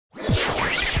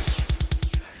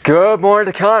Good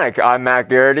morning, Taconic. I'm Matt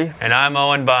Garrity. And I'm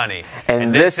Owen Bonnie.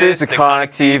 And this is Taconic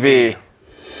TV.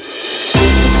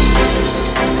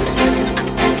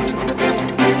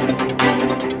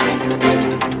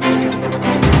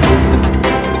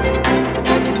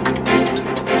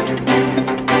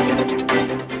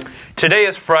 Today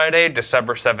is Friday,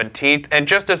 December 17th, and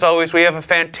just as always, we have a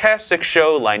fantastic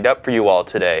show lined up for you all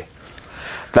today.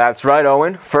 That's right,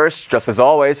 Owen. First, just as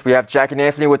always, we have Jack and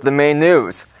Anthony with the main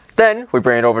news. Then, we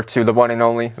bring it over to the one and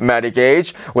only Maddie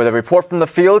Gage with a report from the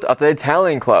field of the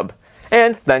Italian Club.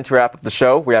 And then, to wrap up the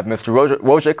show, we have Mr.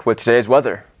 Wojcik with today's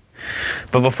weather.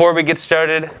 But before we get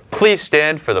started, please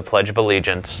stand for the Pledge of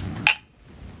Allegiance.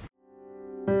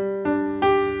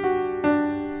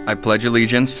 I pledge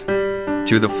allegiance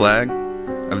to the flag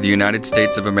of the United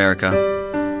States of America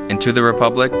and to the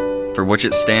republic for which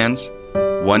it stands,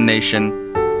 one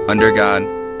nation, under God,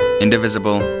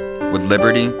 indivisible, with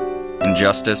liberty and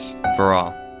justice for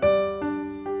all.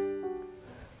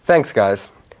 Thanks, guys.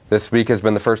 This week has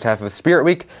been the first half of Spirit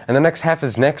Week, and the next half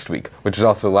is next week, which is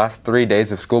also the last 3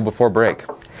 days of school before break.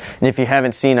 And if you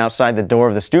haven't seen outside the door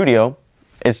of the studio,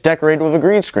 it's decorated with a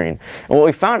green screen. And what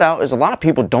we found out is a lot of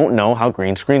people don't know how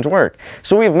green screens work.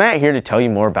 So we have Matt here to tell you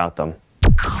more about them.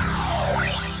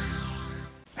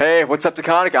 Hey, what's up,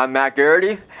 Taconic? I'm Matt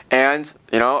Garrity. And,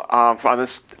 on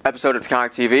this episode of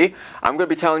Taconic TV, I'm going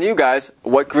to be telling you guys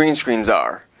what green screens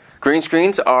are. Green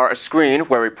screens are a screen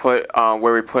where we put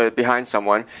it behind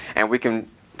someone, and we can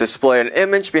display an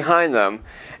image behind them.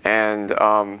 And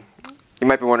you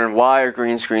might be wondering, why are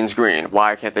green screens green?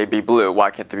 Why can't they be blue?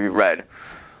 Why can't they be red?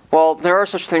 Well, there are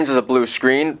such things as a blue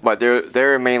screen, but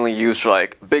they're mainly used for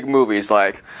like big movies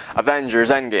like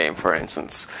Avengers Endgame, for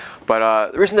instance.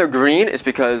 But the reason they're green is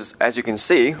because, as you can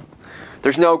see,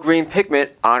 there's no green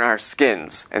pigment on our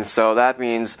skins, and so that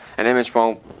means an image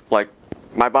won't, like,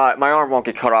 my arm won't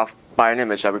get cut off by an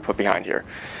image that we put behind here.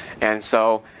 And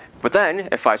so, but then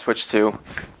if I switch to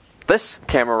this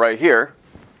camera right here,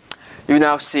 you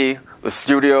now see the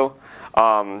studio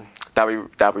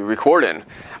that we record in.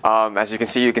 As you can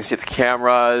see the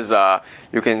cameras.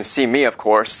 You can see me, of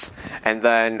course, and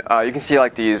then you can see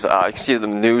like these. You can see the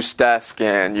news desk,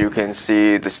 and you can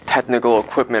see this technical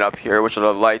equipment up here, which are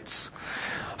the lights.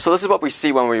 So this is what we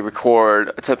see when we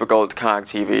record a typical Taconic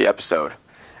TV episode.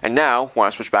 And now, when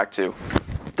I switch back to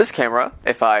this camera,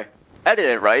 if I edit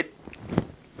it right,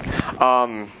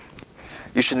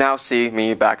 you should now see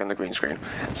me back on the green screen.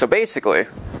 So basically,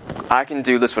 I can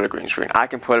do this with a green screen. I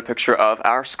can put a picture of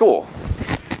our school.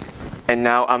 And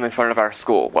now I'm in front of our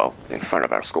school. Well, in front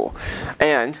of our school.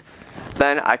 And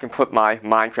then I can put my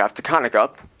Minecraft Taconic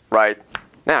up right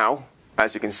now,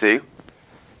 as you can see.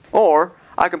 Or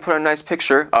I can put a nice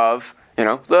picture of,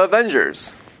 the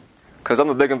Avengers. Because I'm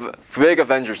a big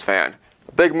Avengers fan.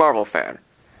 A big Marvel fan.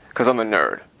 Because I'm a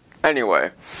nerd. Anyway.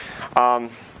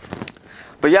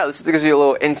 But yeah, this gives you a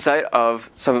little insight of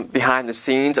some behind the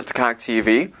scenes of Taconic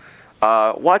TV.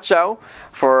 Watch out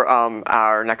for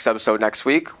our next episode next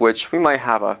week, which we might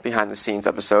have a behind-the-scenes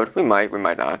episode. We might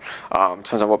not.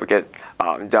 Depends on what we get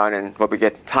done and what we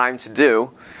get time to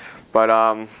do. But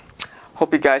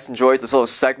hope you guys enjoyed this little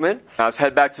segment. Now let's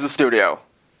head back to the studio.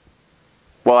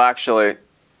 Well, actually,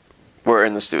 we're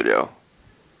in the studio.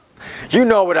 You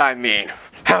know what I mean.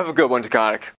 Have a good one,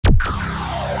 Taconic.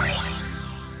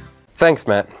 Thanks,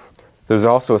 Matt. There's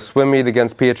also a swim meet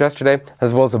against PHS today,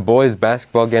 as well as a boys'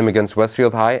 basketball game against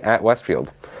Westfield High at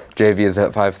Westfield. JV is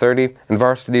at 5:30, and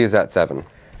varsity is at 7.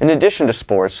 In addition to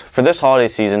sports, for this holiday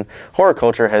season,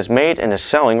 horticulture has made and is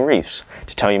selling wreaths.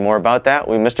 To tell you more about that,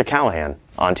 we have Mr. Callahan.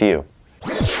 On to you.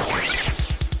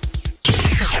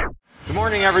 Good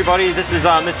morning, everybody. This is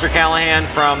Mr. Callahan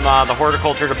from the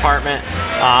horticulture department.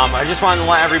 I just wanted to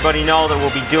let everybody know that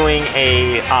we'll be doing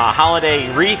a holiday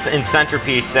wreath and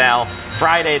centerpiece sale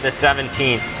Friday the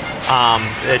 17th.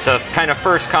 It's a kind of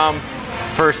first come,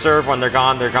 first serve. When they're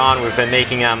gone, they're gone. We've been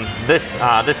making them this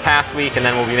past week, and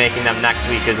then we'll be making them next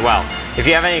week as well. If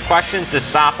you have any questions, just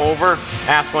stop over,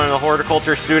 ask one of the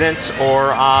horticulture students,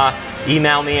 or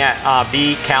email me at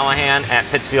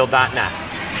bcallahan@pittsfield.net.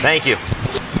 Thank you.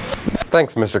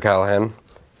 Thanks, Mr. Callahan.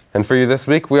 And for you this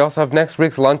week, we also have next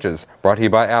week's lunches, brought to you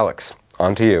by Alex.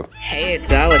 On to you. Hey,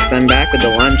 it's Alex. I'm back with the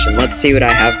lunch, and let's see what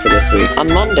I have for this week.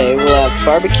 On Monday, we'll have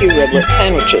barbecue riblet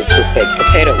sandwiches with baked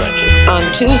potato wedges. On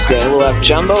Tuesday, we'll have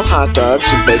jumbo hot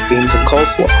dogs with baked beans and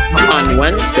coleslaw. On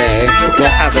Wednesday, we'll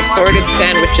have assorted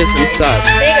sandwiches and subs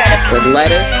with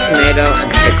lettuce, tomato,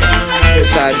 and pickle.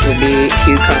 Sides will be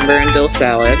cucumber and dill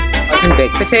salad and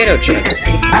baked potato chips.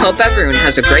 Hope everyone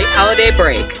has a great holiday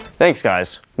break. Thanks,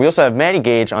 guys. We also have Maddie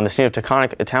Gage on the scene of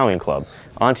Taconic Italian Club.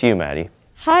 On to you, Maddie.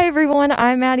 Hi everyone,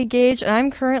 I'm Maddie Gage and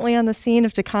I'm currently on the scene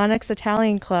of Taconic's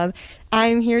Italian Club.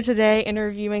 I'm here today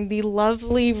interviewing the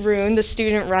lovely Rune, the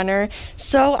student runner.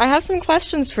 So I have some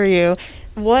questions for you.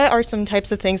 What are some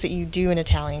types of things that you do in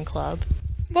Italian Club?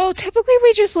 Well, typically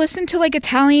we just listen to like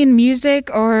Italian music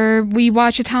or we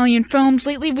watch Italian films.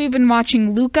 Lately we've been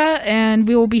watching Luca and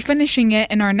we will be finishing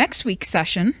it in our next week's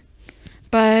session.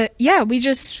 But yeah, we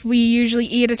usually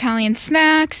eat Italian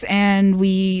snacks and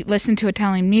we listen to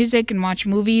Italian music and watch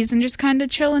movies and just kind of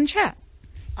chill and chat.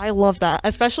 I love that,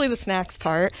 especially the snacks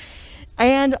part.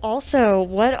 And also,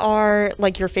 what are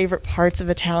like your favorite parts of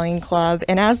Italian Club?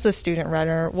 And as the student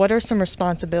runner, what are some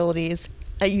responsibilities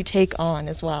that you take on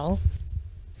as well?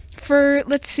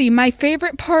 Let's see, my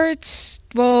favorite parts,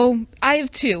 well, I have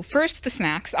two. First, the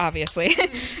snacks, obviously.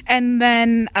 And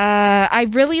then I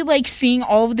really like seeing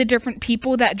all of the different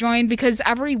people that join because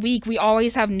every week we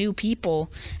always have new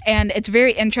people. And it's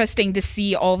very interesting to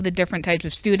see all of the different types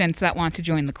of students that want to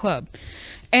join the club.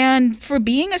 And for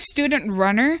being a student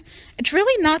runner, it's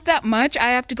really not that much.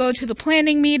 I have to go to the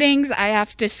planning meetings. I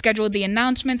have to schedule the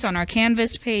announcements on our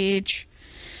Canvas page.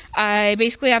 I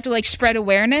basically have to like spread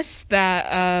awareness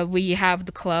that we have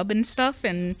the club and stuff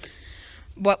and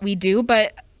what we do,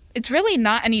 but it's really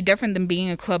not any different than being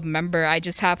a club member. I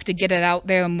just have to get it out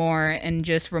there more and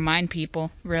just remind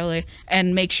people, really,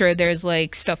 and make sure there's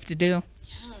like stuff to do.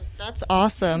 Yeah, that's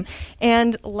awesome.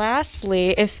 And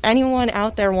lastly, if anyone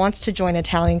out there wants to join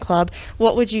Italian Club,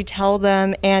 what would you tell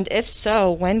them? And if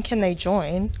so, when can they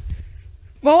join?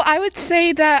 Well, I would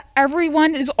say that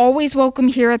everyone is always welcome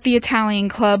here at the Italian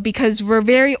Club because we're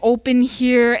very open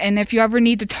here, and if you ever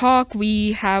need to talk,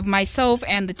 we have myself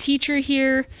and the teacher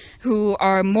here who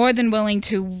are more than willing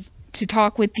to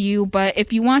talk with you. But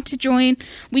if you want to join,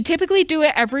 we typically do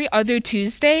it every other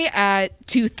Tuesday at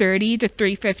 2:30 to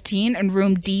 3:15 in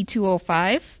room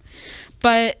D205.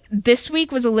 But this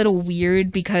week was a little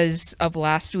weird because of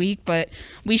last week, but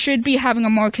we should be having a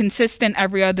more consistent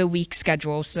every other week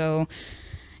schedule, so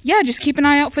yeah, just keep an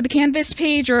eye out for the Canvas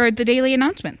page or the daily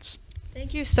announcements.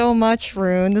 Thank you so much,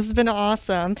 Rune. This has been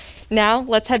awesome. Now,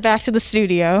 let's head back to the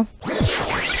studio.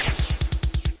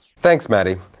 Thanks,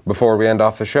 Maddie. Before we end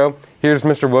off the show, here's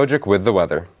Mr. Wojcik with the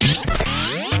weather.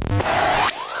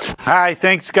 Hi,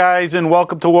 thanks guys, and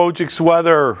welcome to Wojcik's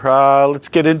weather. Let's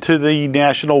get into the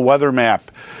national weather map.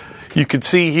 You can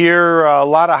see here a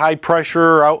lot of high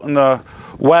pressure out in the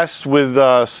west with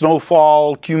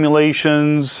snowfall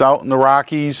accumulations out in the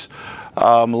Rockies.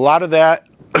 A lot of that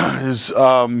is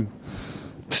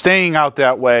staying out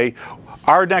that way.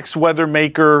 Our next weather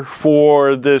maker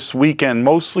for this weekend,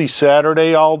 mostly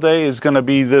Saturday all day, is going to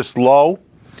be this low.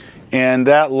 And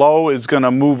that low is going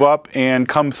to move up and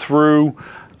come through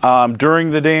during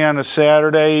the day on a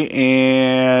Saturday.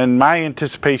 And my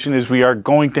anticipation is we are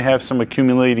going to have some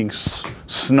accumulating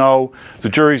snow. The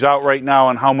jury's out right now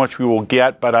on how much we will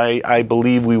get, but I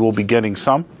believe we will be getting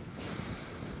some.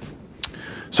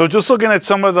 So just looking at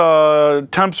some of the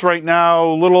temps right now,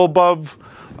 a little above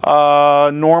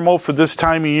normal for this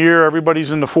time of year.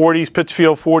 Everybody's in the 40s.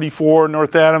 Pittsfield 44,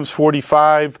 North Adams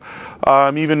 45,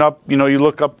 even up, you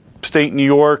look upstate New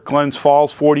York, Glens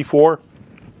Falls 44.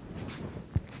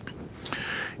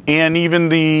 And even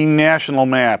the national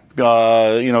map,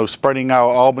 spreading out,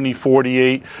 Albany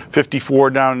 48, 54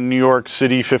 down in New York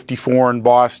City, 54 in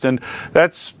Boston.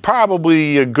 That's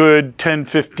probably a good 10,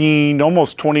 15,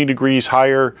 almost 20 degrees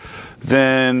higher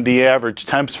than the average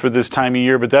temps for this time of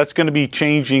year, but that's going to be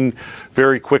changing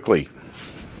very quickly.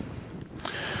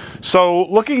 So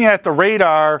looking at the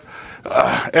radar,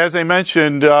 as I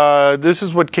mentioned, this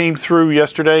is what came through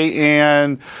yesterday,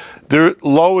 and the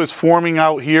low is forming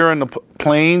out here in the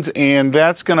plains, and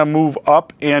that's going to move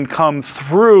up and come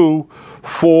through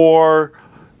for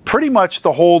pretty much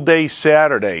the whole day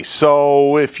Saturday.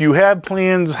 So if you have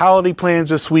plans, holiday plans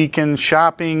this weekend,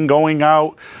 shopping, going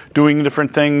out, doing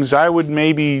different things, I would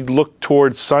maybe look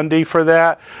towards Sunday for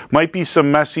that. Might be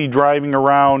some messy driving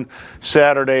around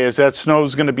Saturday as that snow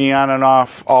is going to be on and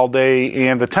off all day,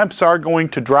 and the temps are going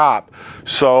to drop.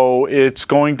 So it's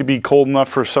going to be cold enough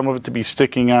for some of it to be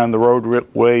sticking on the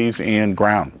roadways and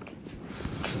ground.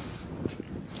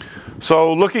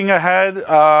 So looking ahead,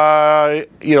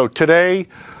 today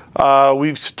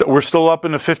we're still up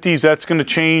in the 50s. That's going to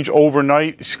change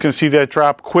overnight. You can see that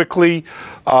drop quickly.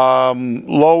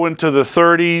 Low into the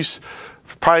 30s.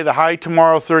 Probably the high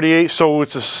tomorrow, 38. So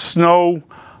it's a snow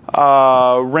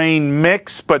rain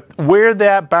mix. But where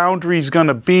that boundary is going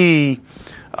to be,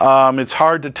 it's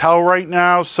hard to tell right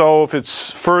now. So if it's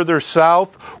further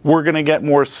south, we're going to get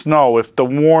more snow. If the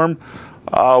warm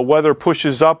weather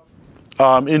pushes up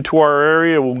into our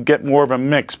area, we'll get more of a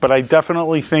mix. But I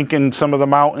definitely think in some of the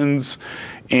mountains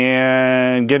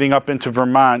and getting up into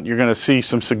Vermont, you're going to see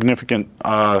some significant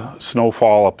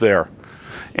snowfall up there.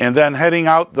 And then heading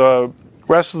out the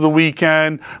rest of the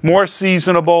weekend, more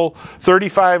seasonable,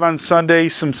 35 on Sunday,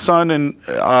 some sun and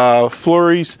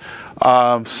flurries.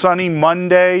 Sunny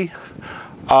Monday.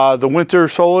 The winter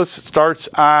solstice starts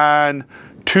on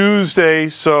Tuesday,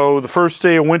 so the first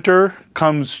day of winter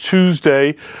comes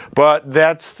Tuesday, but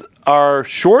that's our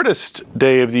shortest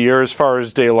day of the year as far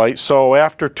as daylight. So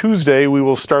after Tuesday, we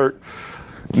will start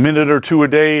a minute or two a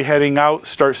day heading out,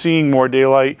 start seeing more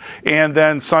daylight, and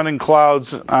then sun and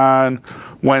clouds on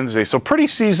Wednesday. So pretty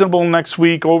seasonable next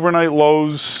week. Overnight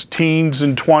lows, teens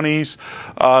and 20s.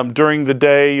 During the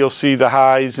day, you'll see the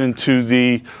highs into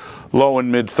the low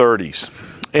and mid 30s.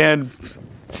 And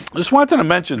just wanted to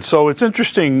mention, so it's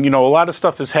interesting, you know, a lot of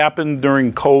stuff has happened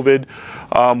during COVID.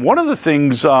 One of the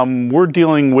things we're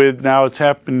dealing with now, it's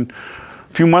happened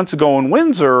a few months ago in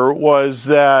Windsor, was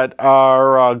that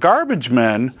our garbage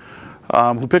men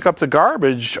who pick up the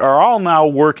garbage are all now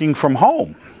working from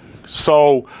home.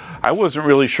 So I wasn't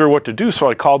really sure what to do, so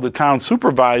I called the town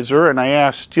supervisor and I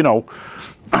asked, you know,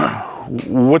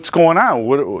 what's going on?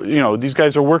 What, you know, these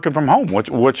guys are working from home.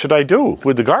 What should I do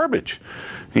with the garbage?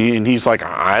 And he's like,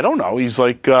 I don't know. He's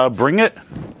like, bring it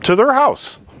to their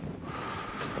house.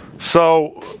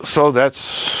 So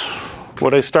that's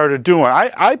what I started doing.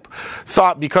 I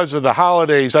thought because of the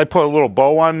holidays, I put a little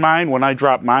bow on mine when I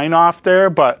dropped mine off there.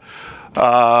 But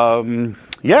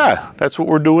yeah, that's what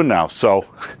we're doing now. So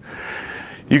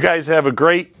you guys have a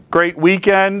great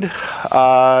weekend.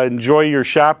 Enjoy your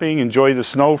shopping. Enjoy the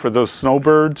snow for those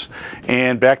snowbirds.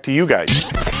 And back to you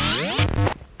guys.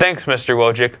 Thanks, Mr.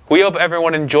 Wojcik. We hope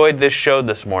everyone enjoyed this show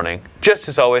this morning. Just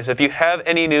as always, if you have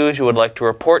any news you would like to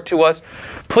report to us,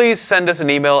 please send us an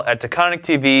email at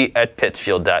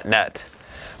taconictv@pittsfield.net.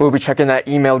 We'll be checking that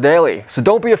email daily, so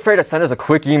don't be afraid to send us a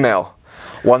quick email.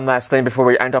 One last thing before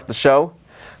we end off the show.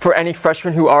 For any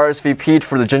freshmen who RSVP'd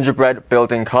for the gingerbread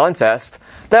building contest,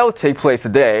 that will take place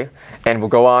today and will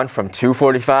go on from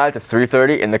 2:45 to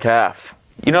 3:30 in the CAF.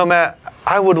 You know, Matt,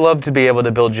 I would love to be able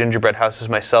to build gingerbread houses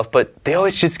myself, but they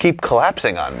always just keep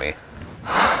collapsing on me.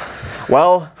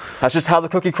 Well, that's just how the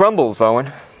cookie crumbles,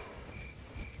 Owen.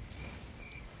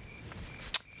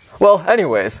 Well,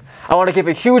 anyways, I want to give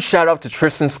a huge shout out to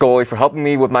Tristan Scully for helping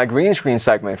me with my green screen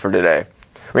segment for today.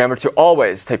 Remember to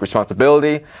always take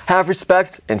responsibility, have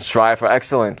respect, and strive for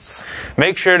excellence.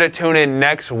 Make sure to tune in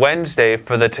next Wednesday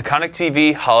for the Taconic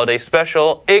TV Holiday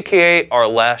Special, aka our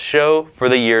last show for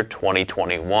the year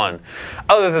 2021.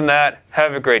 Other than that,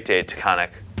 have a great day, Taconic.